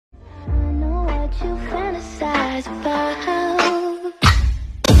lies about.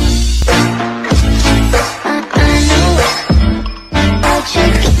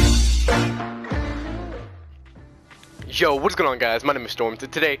 Yo, what's going on, guys? My name is Storm.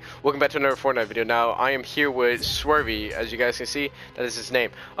 Today, welcome back to another Fortnite video. Now, I am here with Swervy, as you guys can see. That is his name.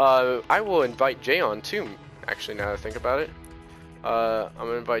 I will invite Jay on too. Actually, now that I think about it, I'm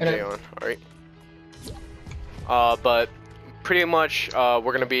gonna invite Jay on. All right. But pretty much,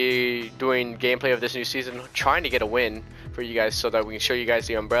 we're gonna be doing gameplay of this new season, trying to get a win for you guys, so that we can show you guys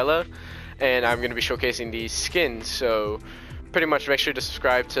the umbrella, and I'm gonna be showcasing these skins. So. Pretty much make sure to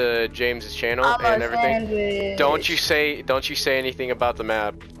subscribe to James's channel and everything. Sandwich. Don't you say anything about the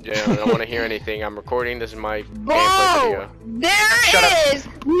map, Jay. I don't want to hear anything. I'm recording. This is my Bro, gameplay video. There Shut it is.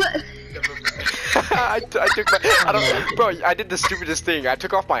 I took my bro, I did the stupidest thing. I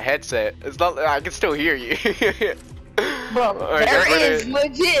took off my headset. It's not. I can still hear you. Bro, Right, there is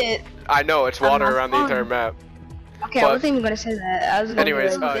legit. I know it's water around the entire map. Okay, I wasn't even gonna say that. I was gonna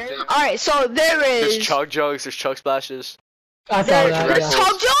Anyways, alright, so there is. there's chug jugs. There's chug splashes. I saw that. There's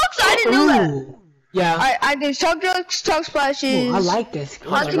chug jugs? I didn't know that. Yeah. I did chug jugs, chug splashes. Ooh, I like this.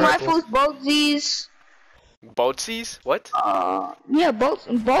 Hunting rifles, boatsies. Boatsies? What? Yeah, boats.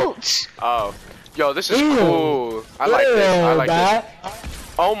 Oh, yo, this is cool. I like this. I like this.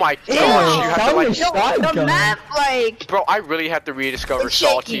 Oh my gosh, you have to like. The map, like. Bro, I really have to rediscover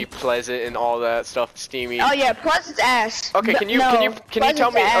salty, pleasant, and all that stuff. Steamy. Oh yeah, pleasant's ass. Okay, can you tell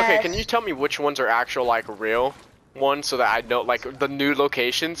me? Ass. Okay, can you tell me which ones are actual like real ones, so that I know like the new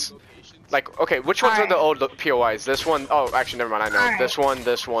locations? Like, okay, which ones are the old POIs? This one, oh, actually, never mind, I know. This one,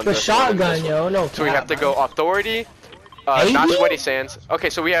 this one, The this shotgun, one, yo, no. So we have to go Authority, not Sweaty Sands. Okay,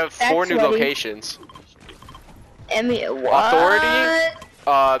 so we have 4 new locations. I mean, what? Authority,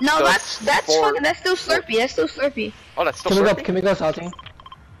 no, that's fucking, that's still Slurpee, that's still Slurpee. Oh, that's still Slurpee? Can we go salting?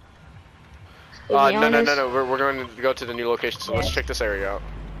 No, we're going to go to the new location, so let's check this area out.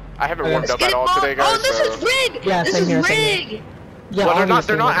 I haven't warmed up at all today, guys. Oh, this is rigged! Yeah, this is rigged! Yeah, well,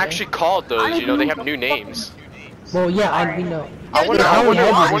 they're not actually called those, you know, they have new names. Well, yeah, we know. I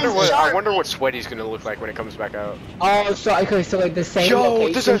wonder what Sweaty's gonna look like when it comes back out. Oh, so okay, so like the same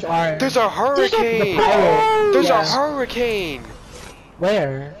locations are. There's a hurricane. There's a hurricane.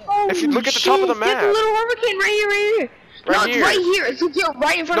 Where? If you look at the top of the map. Get the little hurricane right here. Right here. Right here. It's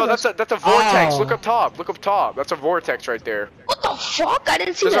right in front of us. No, that's a vortex. Look up top. Look up top. That's a vortex right there. What the fuck? I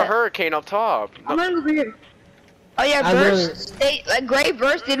didn't see that. There's a hurricane up top. I'm running over here. Oh yeah, burst. Gray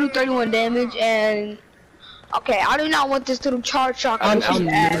burst did do 31 damage, and okay, I do not want this little charge shotgun. I'm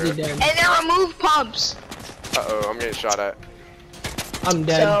dead. And then remove pumps. Uh oh, I'm getting shot at. I'm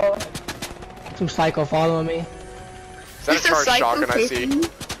dead. So, some psycho following me. Is that a charge shotgun I see?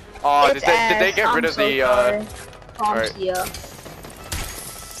 Oh, did they get rid of the Alright. Yeah.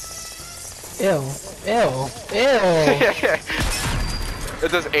 Ew.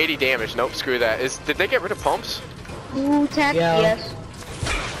 It does 80 damage. Nope, screw that. Did they get rid of pumps? Ooh, tack, yes.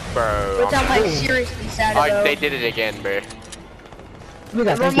 Bro. But I'm like seriously sad. They did it again, bro.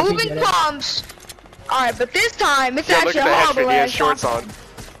 Removing pumps. Alright, but this time it's actually look at the headshot. He has shorts on.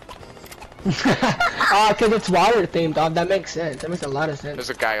 Cause it's water themed. Oh, that makes sense. That makes a lot of sense. There's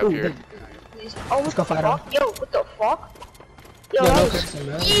a guy up here. Oh, let's go fight him. Yo, what the fuck? Yo, that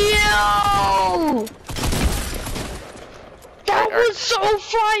was so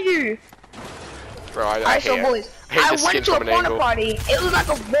fire! Bro, I went to a corner party. It was like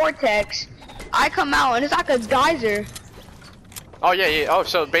a vortex. I come out and it's like a geyser. Oh yeah. Oh,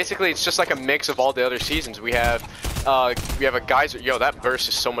 so basically it's just like a mix of all the other seasons. We have a geyser. Yo, that burst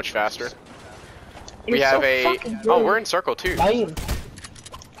is so much faster. We have oh, we're in circle too.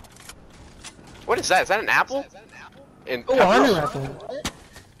 What is that? Is that an apple? Oh, hunting rifle.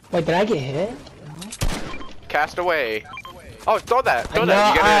 Wait, did I get hit? Cast away. Oh, throw that. Throw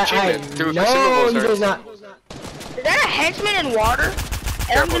that. You get an achievement through consumables. Is that a henchman in water?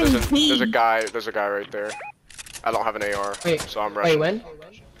 Careful, there's a guy right there. I don't have an AR, so I'm rushing. Wait, when?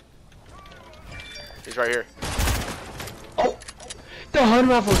 He's right here. Oh, the hunting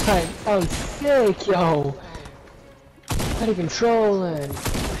rifle type sounds sick, yo. Not even trolling.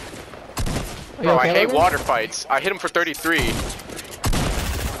 Bro, I hate water fights. I hit him for 33.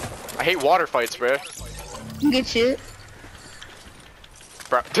 I hate water fights, bro. Good shit.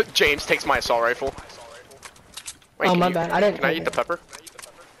 Bro, James takes my assault rifle. Wait, oh, my bad. I didn't. Can I eat the pepper?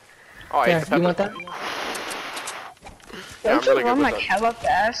 Oh, I ate the pepper. You want that? Yeah, I'm really good with like hella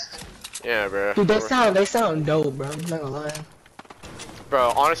fast. Yeah, bro. Dude, they sound dope, bro. I'm not gonna lie.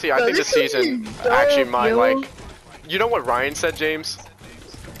 Bro, honestly, I think this season actually like. You know what Ryan said, James?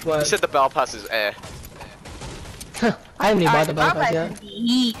 What? He said the battle pass is eh. I haven't even bought the battle pass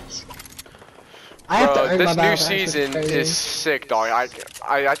yet. I have to earn this my new battle pass, season it's is sick, dog.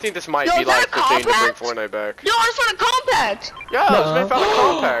 I think this might Yo, be is that like a the thing to bring compact? Fortnite back. Yo, I just want a compact. Yeah, this man found a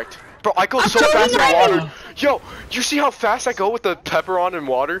compact. Bro, I go I'm so so fast in ready. water. Yo, you see how fast I go with the pepper on in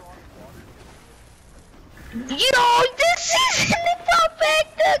water? Yo, this is the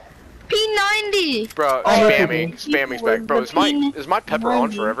compact. The P90. Bro, Oh, spamming's back. Bro, is my pepper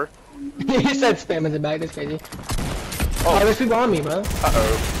on forever? You said spam in the back, that's crazy. Oh, there's people on me, bro.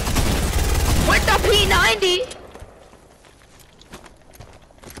 uh-oh. With the P90.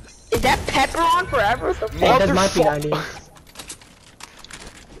 Is that pepper on forever? Hey, that's my Motherfuck- P90.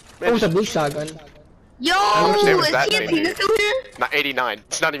 Man, Oh, it's a blue shotgun. Yo, much damage is that TNT thing still here? Not 89.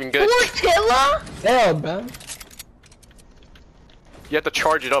 It's not even good. Tortilla? Yeah, bro. You have to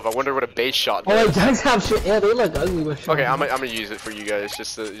charge it up. I wonder what a base shot Oh, does. it does have shit. Yeah, they look ugly with shit. Okay, I'm gonna use it for you guys,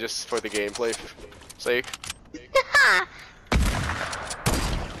 just for the gameplay sake.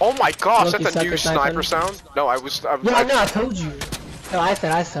 Oh my gosh, Loki that's a new sucker sniper sniping. sound. No, I was. Yeah, I know, I told you. No, I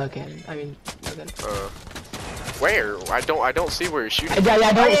said I suck in. I mean, okay. Where? I don't see where you're shooting. I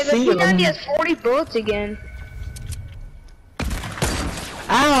don't Oh yeah, the see P90 him. has 40 bullets again.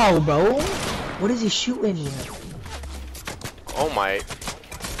 Ow, bro. What is he shooting here? Oh my.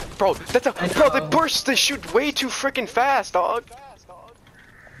 Bro, they burst. They shoot way too freaking fast, dog.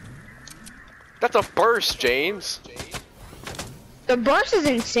 That's a burst, James. The burst is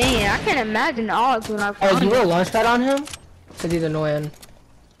insane. I can't imagine the odds when I Oh, found you it. want a launch pad on him? Cause he's annoying.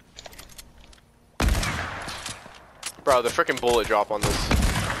 Bro, the freaking bullet drop on this.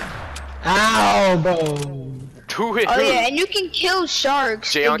 Ow, bro. Two hit. Oh yeah, and you can kill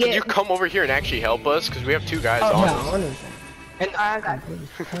sharks. Jayon, to can get... you come over here and actually help us? Cause we have two guys Oh, on yeah, us. 100%. And I got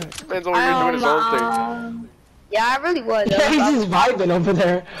Man's over here doing his own thing. Yeah, I really was. yeah, he's just vibing over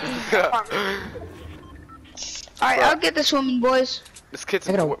there. Alright, I'll get the swimming, boys. This kid's.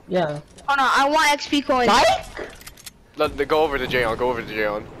 I gotta, yeah. Hold on, I want XP coins. Go over to Jayon. Go over to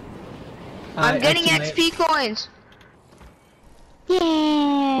Jayon. I'm getting XP coins.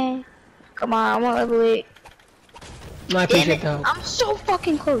 Yeah. Come on, I want level 8. No, I Damn appreciate it, that. I'm so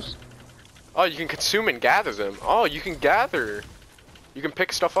fucking close. Oh, you can consume and gather them. Oh, you can gather. You can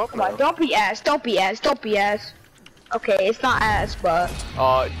pick stuff up Come on, now. don't be ass, don't be ass, don't be ass. Okay, it's not ass, but...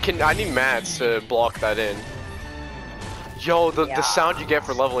 I need mats to block that in. Yo, the sound you get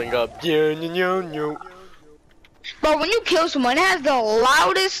for leveling up. Yeah, no. But when you kill someone, it has the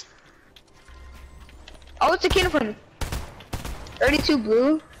loudest... Oh, it's a kid in front of me. 32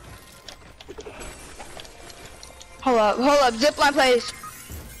 blue. Hold up, zipline place.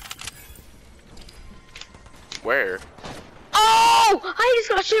 Where? Oh! I just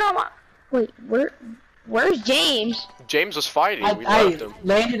got shit on my... Wait, where's James? James was fighting. We I left him.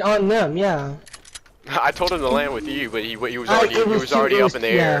 landed on them, yeah. I told him to land with you, but he was Oh, already it already up in the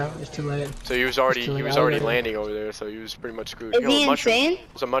air. Yeah, it was too late. So he was already too late. landing over there. So he was pretty much screwed. Is Yo, he a mushroom. insane?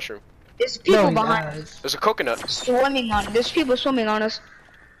 It's a mushroom. There's people No, behind us. There's a coconut. Swimming on. There's people swimming on us.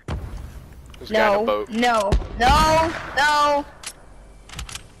 There's a guy in a No, boat. no.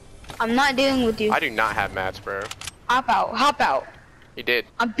 I'm not dealing with you. I do not have mats, bro. Hop out. He did.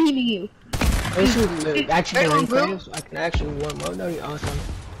 I'm beaming you. I should actually Everyone, play bro? so I can actually warm up. That'd be awesome.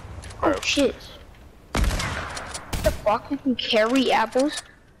 Oh shit. What the fuck? You can carry apples?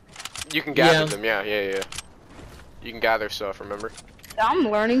 You can gather Yeah. them. Yeah. You can gather stuff. Remember? I'm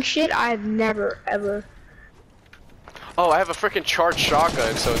learning shit I've never ever. Oh, I have a freaking charged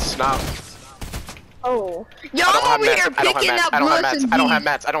shotgun, so it's not. Oh. Yo, I don't have I'm over mats. here I don't have picking mats. up I don't have bullets mats. and I don't have bees.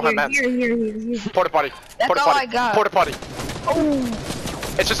 mats. I don't have mats. Here. Porta potty. That's Porta all potty. I got. Porta potty. Oh.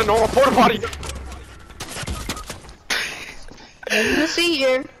 It's just a normal porta potty. Let's see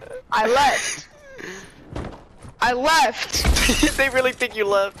here. I left. They really think you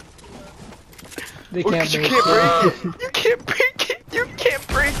left. They Oh, can't 'cause you break can't it. break it. You can't break it. You can't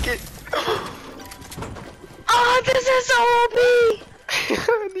break it. Oh, this is so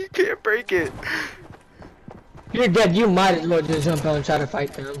OP. You can't break it. You're dead. You might as well just jump out and try to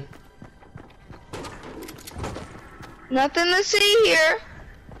fight them. Nothing to see here.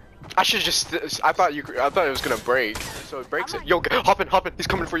 I should just. I thought it was gonna break, so it breaks it. Yo, hop in. He's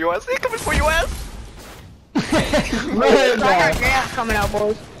coming for your ass. He's coming for your ass. I got gas coming out,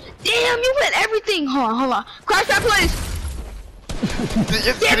 boys. Damn, you hit everything. Hold on. Crash that place.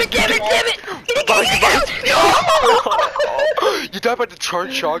 Damn it. Get it. You died by the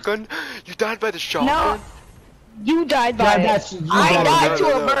charged shotgun? You died by the shotgun? No. You died by Yeah, it. you I died to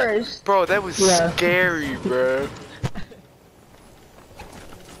No. a burst. Bro, that was scary, bro.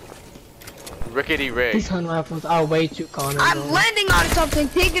 Rickety Rick. These hun rifles are way too common. I'm bro. landing on something,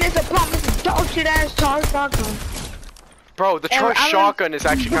 thinking it's a pump. It's a dog shit ass charge shotgun. Bro, the charged shotgun is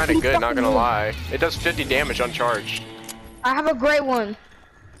actually kind of good, not gonna lie. It does 50 damage uncharged. I have a gray one.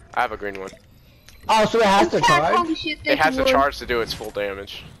 I have a green one. Oh, so it has to charge? It has to charge to do its full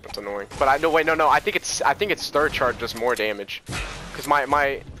damage. That's annoying. But I no. I think its third charge does more damage. Cause my I'm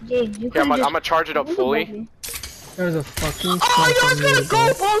gonna charge it up fully. There's a fucking. Oh, you was gonna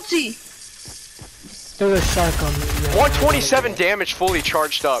go, Bolty. There's a shark on me. Yeah, 127 damage fully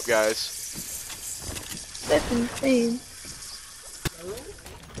charged up, guys. That's insane.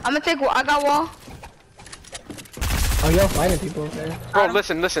 I'm gonna take. I got wall. Oh, y'all fighting people over there. Bro,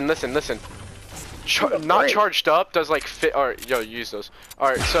 listen. Not charged up does like use those.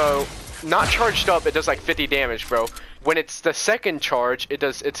 Alright, so not charged up, it does like 50 damage, bro. When it's the second charge, it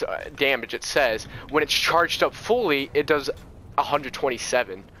does its damage, it says. When it's charged up fully, it does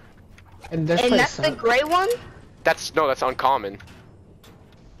 127. And that's the gray one? That's uncommon.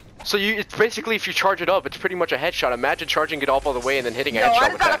 So it's basically, if you charge it up, it's pretty much a headshot. Imagine charging it up all the way and then hitting a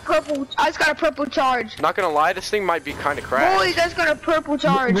headshot with that. I just got a purple charge. Not gonna lie, this thing might be kind of crashed. Boy, that's got a purple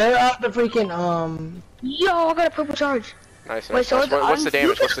charge. Where are the freaking Yo, I got a purple charge. Nice. What's the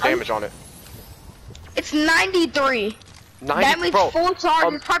damage? What's the damage on it? It's 93. 90, that means full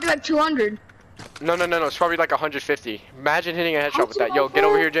charge is probably like 200. No. It's probably like 150. Imagine hitting a headshot with that. Yo, get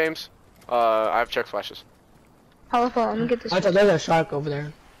over here, James. I have check flashes. Hold on, let me get this. I thought there's a shark over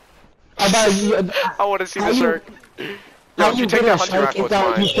there. I want to see the shark. Yo, if you take that hunting rifle,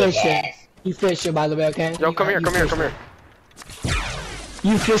 it's mine. You fish it, by the way, okay? Yo, come here.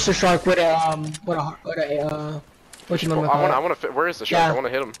 You fish the shark with a what you I wanna. Where is the shark? I wanna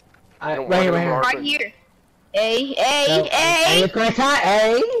hit him. Right here. Hey,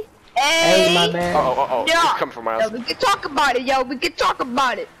 my man. Oh, he's coming from my house. Yo, we can talk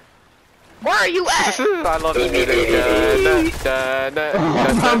about it, Where are you at? I love this music.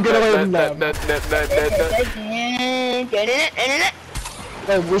 I'm gonna wait now.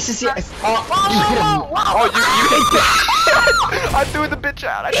 Wait, we should see. Whoa. Oh, you hit that. I threw the bitch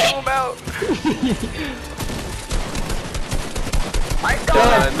out. I threw him out. My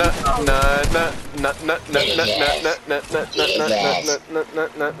God.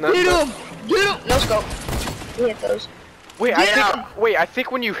 Get him. No scope. He hit those. Wait, I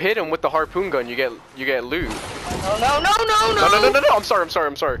think when you hit him with the harpoon gun, you get loot. No. No. I'm sorry.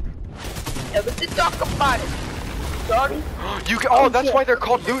 Yeah, but talk about it. Sorry. That's why they're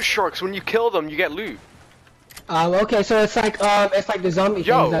called loot sharks. When you kill them, you get loot. Okay, so it's like the zombie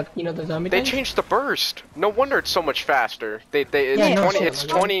things that, you know, the zombie they things? changed the burst. No wonder it's so much faster. It's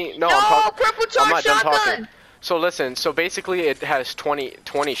 20. No, purple charge I'm not done shotgun. talking. So listen, so basically it has 20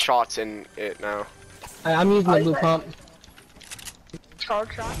 shots in it now. I'm using the blue pump.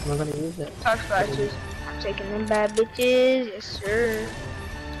 Charge shot. I'm gonna use it. Charge flashes. I'm taking them bad bitches, yes sir.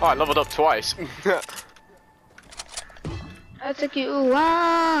 Oh, I leveled up twice. I took you.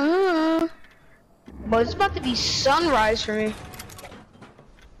 Wow. But it's about to be sunrise for me.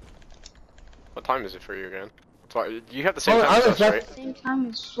 What time is it for you again? You have the same time as us, right? Same time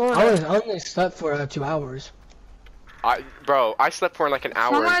as Florida. I only slept for 2 hours. Bro, I slept for like an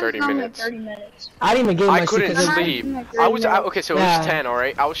hour and 30 minutes. Like 30 minutes. I didn't even get my couldn't sleep. Okay, so it was 10,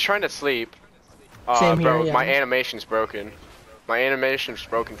 alright? I was trying to sleep. Same here, bro, yeah. my animation's broken. My animation's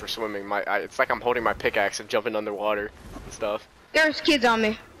broken for swimming. It's like I'm holding my pickaxe and jumping underwater and stuff. There's kids on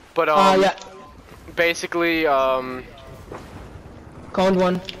me. But yeah. Basically, Coned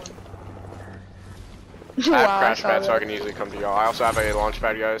one. I have crash pad so I can easily come to y'all. I also have a launch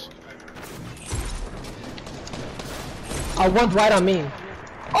pad, guys. One's right on me.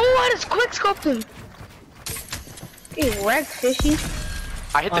 Oh, I just quick scoped him. Hey, wrecked, fishy.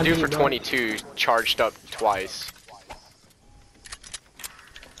 I hit the dude for 22, charged up twice.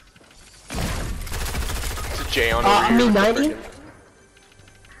 It's a J on over here. Me 90?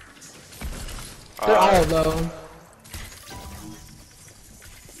 They're all low.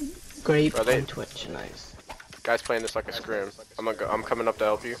 Great on Twitch, nice. Guys playing this like a scrim. I'm coming up to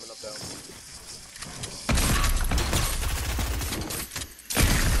help you.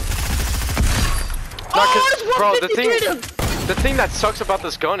 Bro, the thing that sucks about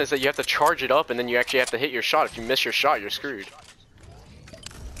this gun is that you have to charge it up and then you actually have to hit your shot. If you miss your shot, you're screwed.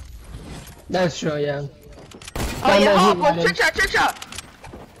 That's true, yeah. Oh yeah, trick shot.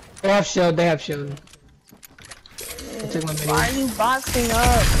 They have shield. I took my Why are you boxing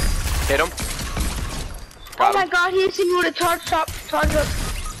up? Hit him. Oh my God, he's hitting me with a charge up.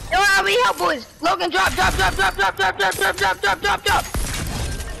 Yo, I need help, boys. Logan, drop. I'm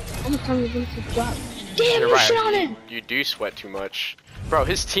telling you to drop. Damn, you shit on him. You do sweat too much. Bro,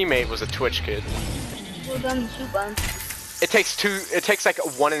 his teammate was a Twitch kid. Well done, shoot button. It takes like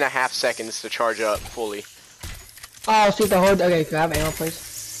 1.5 seconds to charge up fully. Oh, shoot the horde. Okay, can I have ammo,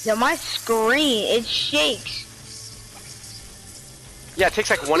 please? Yeah, my screen, it shakes. Yeah, it takes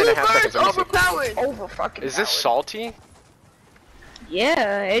like 1.5 seconds to reset. Overpowered. Over fucking. Is this salty?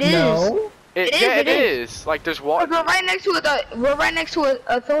 Yeah, it is. No. It is. Like there's water. We're right next to it. We're right next to it.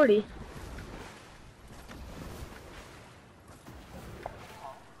 Authority.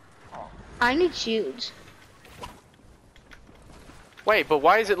 I need shields. Wait, but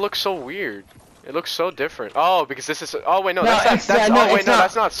why does it look so weird? It looks so different. Oh, because this is. Oh wait, no, No, that's not.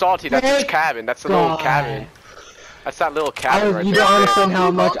 That's not salty. That's Thank its cabin. That's the little cabin. That's that little cabin right You there. don't understand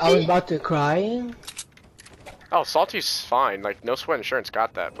how much I was about to cry. Oh, salty's fine. Like no sweat insurance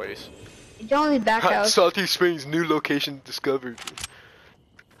got that place. It's only back house. Salty Springs new location discovered.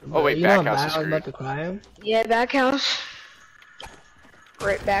 Oh wait, You know back how house is bad I was great. about to cry. Yeah, back house.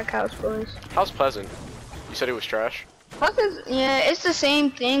 Great back house, boys. How's Pleasant? You said it was trash. Plus, yeah, it's the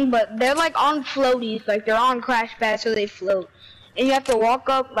same thing, but they're like on floaties, like they're on crash pads, so they float, and you have to walk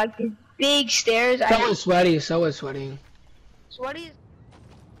up like these big stairs. So is sweaty. So is sweaty. Sweaty.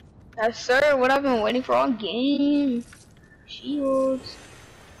 Yes, sir. What I've been waiting for all game. Shields.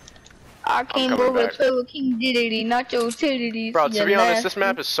 I came coming over back. to King Diddity, not your titties. Bro, to be honest, this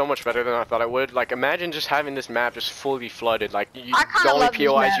map is so much better than I thought it would. Like, imagine just having this map just fully flooded. Like, the only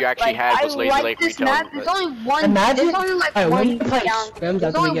POIs you actually had was Lazy Lake this Retail. map. There's only one. Imagine- There's only like Hey, when one you play down. scrims There's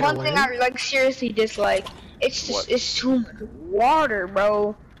after we only get a one thing win. I like seriously dislike. It's just it's too much water,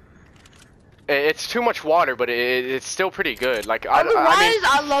 bro. It's too much water, but it's still pretty good. Like, I mean,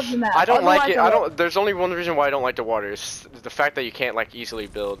 I love the map. I don't like it. Otherwise, There's only one reason why I don't like the water. It's the fact that you can't like easily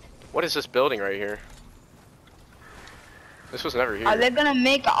build. What is this building right here? This was never here. Are they gonna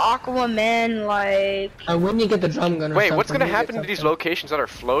make Aquaman like? When you get the drum gun or Wait, something, what's gonna you happen get to these something. locations that are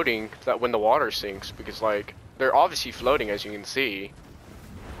floating that when the water sinks? Because like they're obviously floating, as you can see.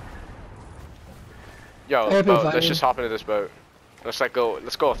 Yo, It'll be boat, fine. let's just hop into this boat. Let's go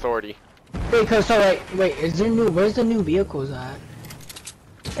Authority. Wait, cause wait, is there new? Where's the new vehicles at?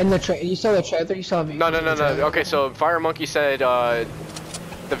 And you saw the trailer. You saw. No. Okay, so Fire Monkey said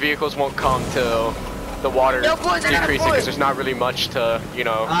the vehicles won't come till the water Yo, boys, I got a decreases board. because there's not really much to, you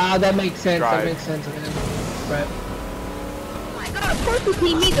know. Ah, that makes sense. Drive. That makes sense. Okay. Right. Oh my god, of course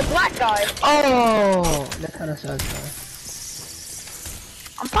we meet the black guy. Oh, that kind of sucks,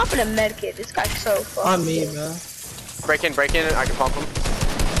 I'm popping a medkit. This guy's so bro. fucking On me, good. bro. Break in, I can pump him.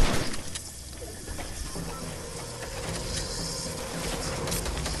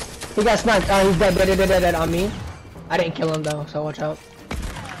 He got sniped. Oh, he's dead on me. I didn't kill him though, so watch out.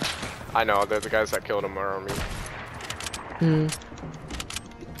 I know, the guys that killed him are on me.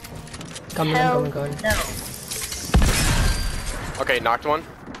 Coming. Hell no. Okay, knocked one.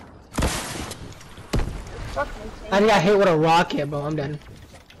 I think I hit with a rocket, bro. I'm dead.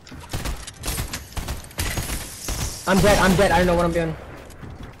 I'm dead. I don't know what I'm doing.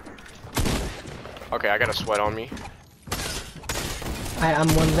 Okay, I got a sweat on me. I'm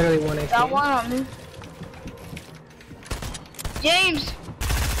literally 1 HP. Got one on me. James!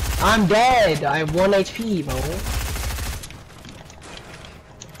 I'm dead. I have 1 HP, bro.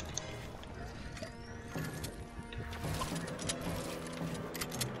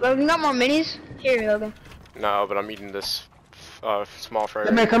 Logan, you got more minis? Here, Logan. No, but I'm eating this small fry.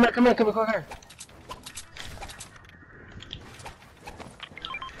 Come here.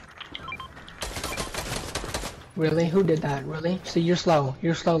 Really? Who did that? Really? See, you're slow.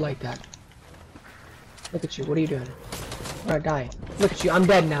 You're slow like that. Look at you. What are you doing? Alright, die. Look at you. I'm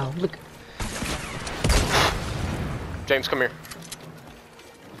dead now. Look. James, come here.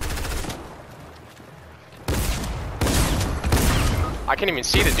 I can't even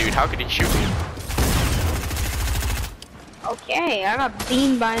see the dude. How could he shoot me? Okay, I got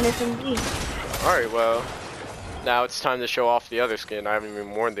beamed by an SMG. Alright, well. Now it's time to show off the other skin. I haven't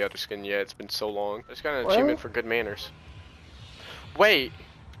even worn the other skin yet. It's been so long. It's got an achievement for good manners. Wait.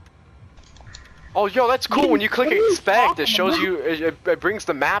 Oh, yo, that's cool. When you click expect, it shows you, it brings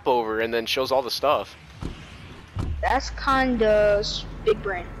the map over and then shows all the stuff. That's kinda big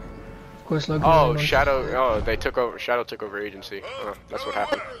brain. Of course, look. Oh, Shadow. Oh, they took over. Shadow took over agency. That's what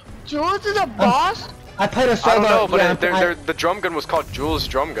happened. Jules is a boss? I played a I solo. don't know, but yeah, the drum gun was called Jules'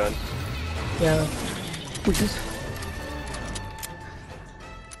 drum gun. Yeah. Who's this?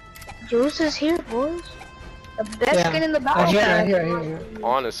 Jules is here, boys. The best skin in the battle. I hear.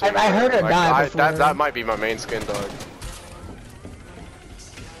 Honestly, I heard it die before. that might be my main skin, dog.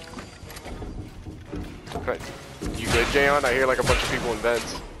 You good, Jayon? I hear like a bunch of people in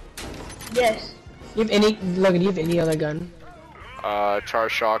vents. Yes. You have any? Logan, do you have any other gun?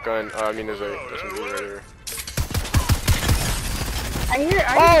 Charge shotgun. I mean, there's a dude right here. I hear.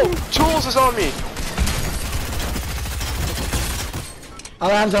 Oh, Jules is on me. All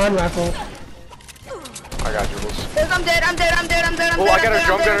hands on rifle. I got dribbles. I'm dead. I'm dead. Oh, I got a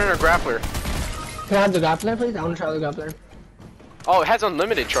drum gunner and a grappler. Can I have the grappler, please? I want to try the grappler. Oh, it has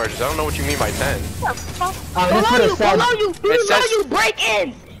unlimited charges. I don't know what you mean by 10. Below you, break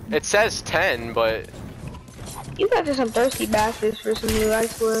in. It says 10, but You guys are some thirsty bastards for some new I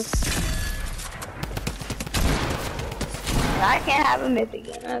swear. I can't have a myth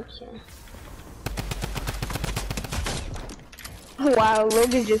again. Okay. Wow,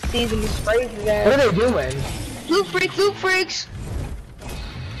 Logan just sees him and sprays his ass. What are they doing? Loot freaks.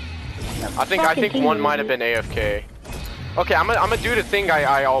 I think one might have been AFK. Okay, I'm gonna do the thing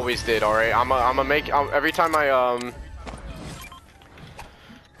I always did. All right, I'm gonna make every time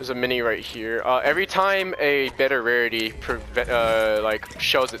there's a mini right here. Every time a better rarity like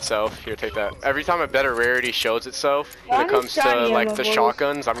shows itself, here, take that. Every time a better rarity shows itself when it comes to like the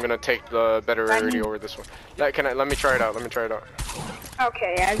shotguns, I'm gonna take the better rarity over this one. Let me try it out.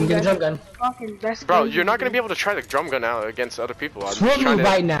 Okay, yeah. You get a drum gun. Bro, you're not gonna be able to try the drum gun out against other people. I'm just trying to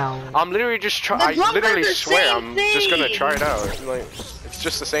right now. I'm literally just trying. I literally swear I'm just gonna try it out. Like, it's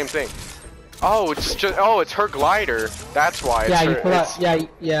just the same thing. Oh, it's her glider. That's why. Yeah, you pull out.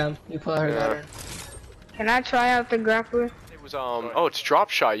 Yeah, you pull out her glider. Can I try out the grappler? It was oh, it's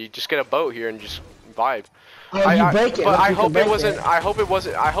drop shot. You just get a boat here and just vibe. Oh, you break it. But I hope it wasn't. I hope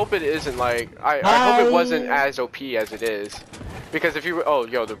it isn't like. I hope it wasn't as OP as it is. Because if you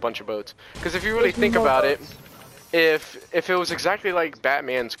there's a bunch of boats. Because if you really think about it, if it was exactly like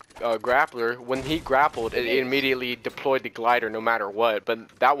Batman's grappler, when he grappled, it immediately deployed the glider no matter what. But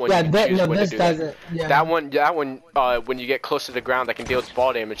that one, yeah, this doesn't. Yeah. That one, when you get close to the ground, that can deal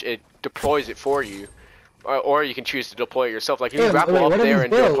fall damage. It deploys it for you, or you can choose to deploy it yourself. Like you can grapple up there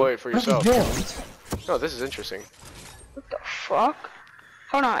and deploy it for yourself. No, this is interesting. What the fuck?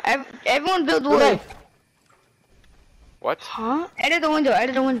 Hold on, everyone build wood. What? Huh? Edit the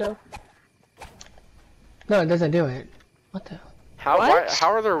window. No, it doesn't do it. What the? How are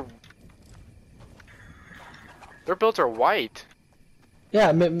their builds are white?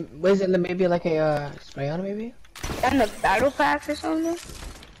 Yeah, was it maybe like a spray on maybe? And the battle pass or something?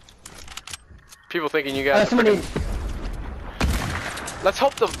 People thinking you guys. Let's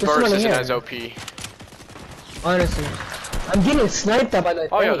hope the verse isn't as OP. Honestly, I'm getting sniped up by the.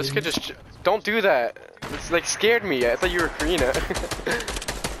 Oh, yo, this kid just don't do that. It's like scared me. I thought you were Karina.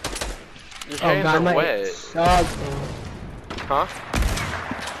 Your hands are wet. Huh?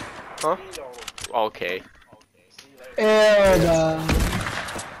 Huh? Okay. And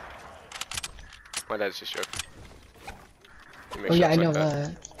my dad's just joking. Oh yeah, I know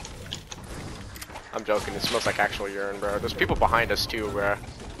that. I'm joking. It smells like actual urine, bro. There's people behind us too, bro.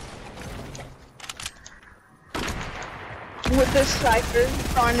 With the sniper,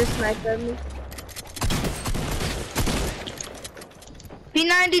 trying to snipe at me.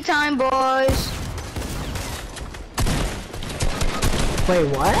 P90 time, boys. Wait,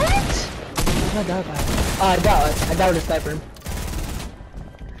 what? I died by. I died with a sniper.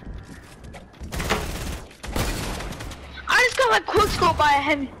 I just got like quick scope by a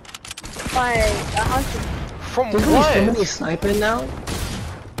hunter. From what? There's so many sniping now.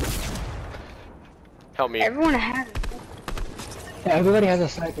 Help me. Everyone has it. Yeah, everybody has a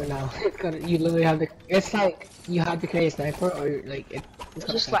sniper now. You literally have the. It's like you have to carry a sniper, or like it's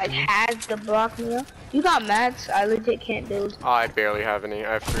just like has the block meal. You got mats. I legit can't build. I barely have any.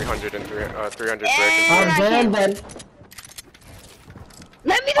 I have 300 and 300 brick. And then.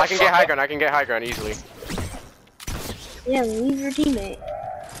 Let me. I can get high ground. I can get high ground easily. Yeah, leave your teammate.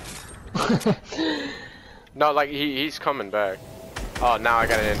 No, like he's coming back. Oh, now I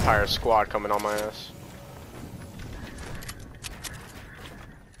got an entire squad coming on my ass.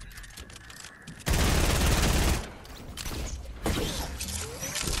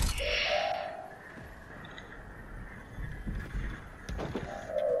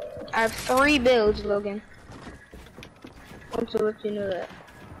 I have 3 builds, Logan. I want to let you know that.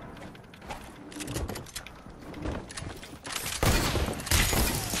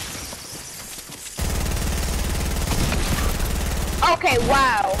 Okay,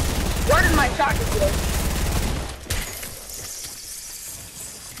 wow. Where did my shotgun go?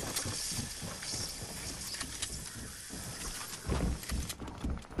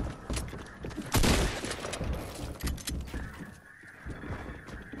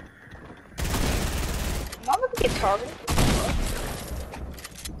 I'm gonna get targeted.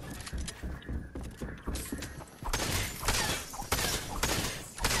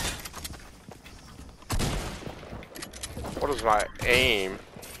 What is my aim?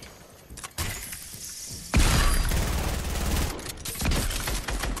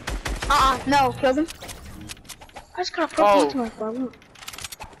 No, killed him. I just got a purple to my phone.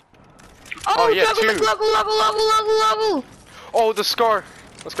 Oh, yeah, juggle, two. Level. Oh, the scar.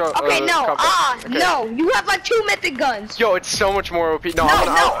 Let's go. Okay, no. Okay. No. You have like 2 mythic guns. Yo, it's so much more OP. No,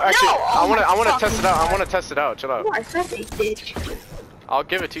 I want to test it out. I want to test it out. Chill out. I said they bitch. I'll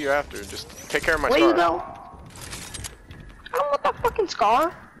give it to you after. Just take care of my Where scar. you go? I don't want that fucking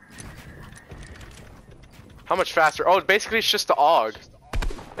scar. How much faster? Oh, basically it's just the AUG.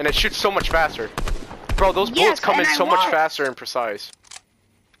 And it shoots so much faster. Bro, those bullets come in so much faster and precise.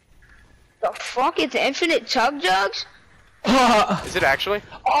 The fuck? It's infinite chug jugs? Is it actually?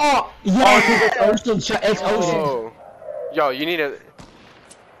 Oh, yeah, it's ocean. It's ocean. Oh. Yo, you need to...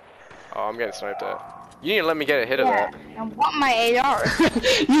 Oh, I'm getting sniped at. You need to let me get a hit of that. I want my AR.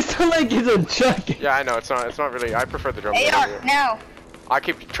 You sound like it's a chug. Yeah, I know. It's not really... I prefer the drum. AR, now. I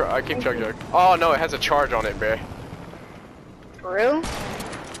keep chug jug. Oh, no, it has a charge on it, bruh. For real?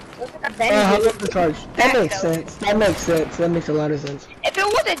 How about the charge? That makes sense. That makes sense. That makes a lot of sense. If it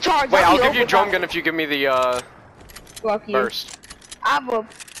wasn't charged, wait, I'll give you a drum gun if you give me the burst. I have a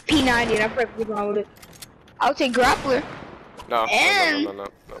P90 and I'm perfectly fine with it. I'll take grappler. No. And No.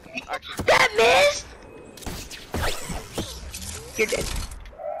 Actually, that missed. You're dead.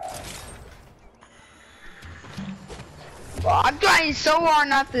 Well, I'm trying so hard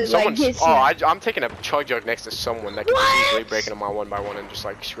not to like hit you. I'm taking a chug jug next to someone that can just easily break into my 1x1 and just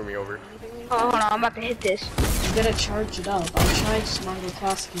like screw me over. Oh, hold on, I'm about to hit this. You gotta charge it up. I tried Smart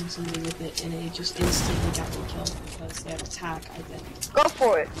tasking somebody with it and it just instantly got me killed because they have attack, I think. Go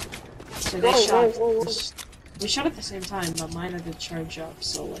for it. So they shot. We shot at the same time, but mine had to charge up.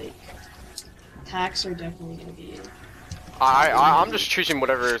 So like, attacks are definitely gonna be. I'm just choosing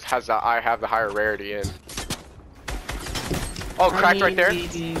whatever has that I have the higher rarity in. Oh, cracked right there.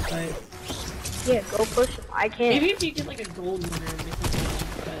 Maybe, but yeah, go push him. I can't. Maybe if you get like a gold one,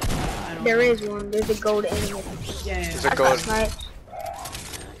 but I don't know. There is one. There's a gold enemy. Yeah. There's a gold.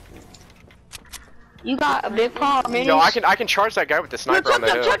 You got a big car, man. Yo, I can charge that guy with the sniper on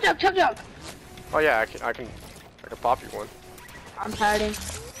the hill. Chug jug. Oh yeah, I can pop you one. I'm hiding.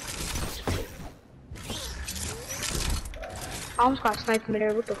 I almost got sniped in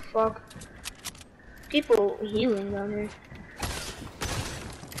there. What the fuck? People healing down there.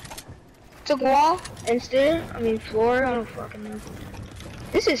 Took wall instead. I mean floor. I don't fucking know.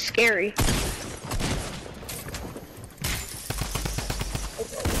 This is scary.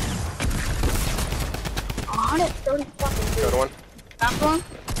 130 fucking Good one. That one.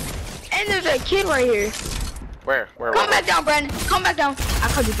 And there's a kid right here. Where? Come back down, Brandon. Come back down. I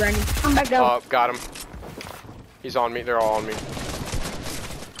called you, Brandon. Come back down. Oh, got him. He's on me. They're all on me.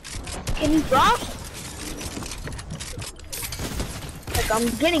 Can you drop? Like I'm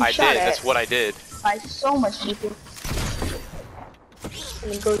getting shot at. That's what I did. By so much people.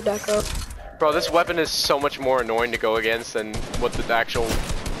 And then go back up. Bro, this weapon is so much more annoying to go against than what the actual...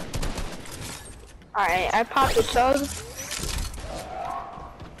 Alright, I popped the chug.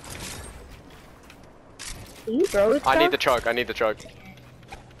 Can you throw it? I need the chug.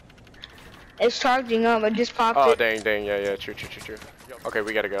 It's charging up, I just popped it. Oh, dang, yeah, true. Okay,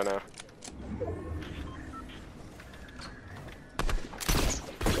 we gotta go now.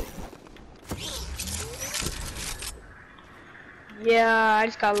 Yeah, I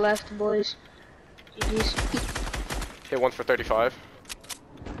just got left, boys. GG's. Hit one for 35.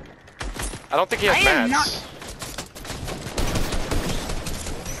 I don't think he has mats.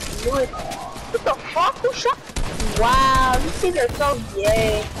 What the fuck? Who shot? Wow, these things are so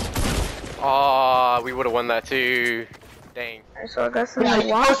gay. Oh, we would have won that too. Dang. So I got some Yeah,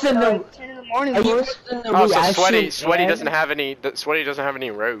 watch at like 10 in the morning, boys. Oh, so Sweaty doesn't have any. Sweaty doesn't have any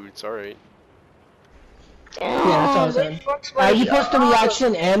roads. All right. Yeah, that's what I was saying. You post the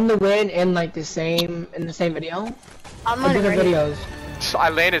reaction and the win in like the same video. I'm on different videos. So I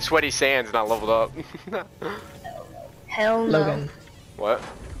landed Sweaty Sands and I leveled up. Hell no. Logan. What?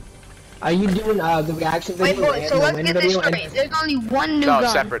 Are you doing the reaction video? Wait, boys, so let's get this straight. There's only one new gun. No,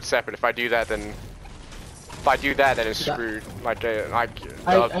 separate. If I do that, then it's screwed. Like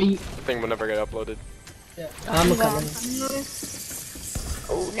the thing will never get uploaded. Yeah, I'm coming.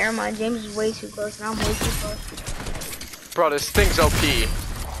 Oh, never mind. James is way too close, and I'm way too close. Bro, this thing's OP.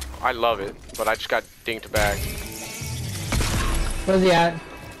 I love it, but I just got dinked back. Where's he at?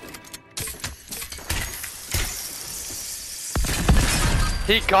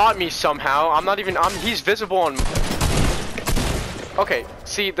 He got me somehow. He's visible on... Okay,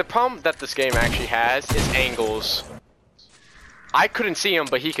 see, the problem that this game actually has is angles. I couldn't see him,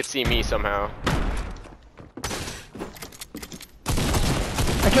 but he could see me somehow.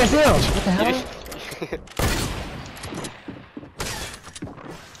 I can't see him! What the hell?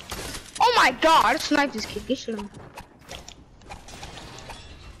 Oh my god, I sniped this kid. Get shit on.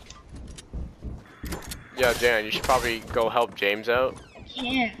 Yeah, Jan, you should probably go help James out. I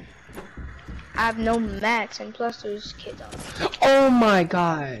can't. I have no mats, and plus there's kids on. Oh my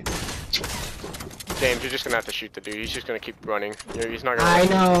god. James, you're just gonna have to shoot the dude. He's just gonna keep running. He's not gonna. I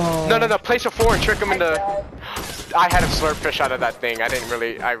know. No. Place a 4 and trick him into. I had him slurp fish out of that thing.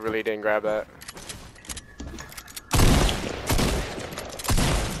 I really didn't grab that.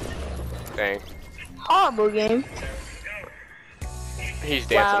 Dang. Horrible game. He's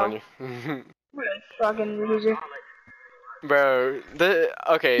dancing on you. Fucking loser. Bro,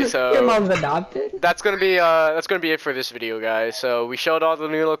 okay, so Your mom's adopted? that's gonna be it for this video, guys. So we showed all the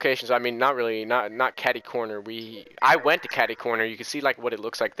new locations. I mean, not really, not Catty Corner. I went to Catty Corner. You can see like what it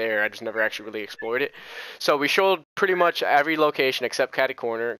looks like there. I just never actually really explored it. So we showed pretty much every location except Catty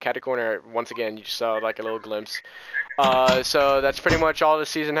Corner. Catty Corner, once again, you just saw like a little glimpse. So that's pretty much all the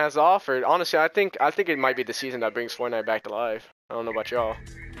season has to offer. Honestly, I think it might be the season that brings Fortnite back to life. I don't know about y'all.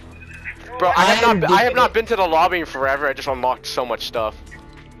 Bro, I have not been to the lobby in forever. I just unlocked so much stuff.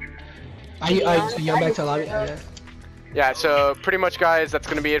 You're back to lobby? Yeah. Yeah, so pretty much, guys, that's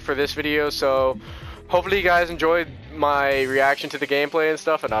gonna be it for this video. So hopefully you guys enjoyed my reaction to the gameplay and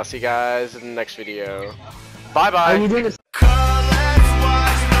stuff, and I'll see you guys in the next video. Bye bye. Are you doing this?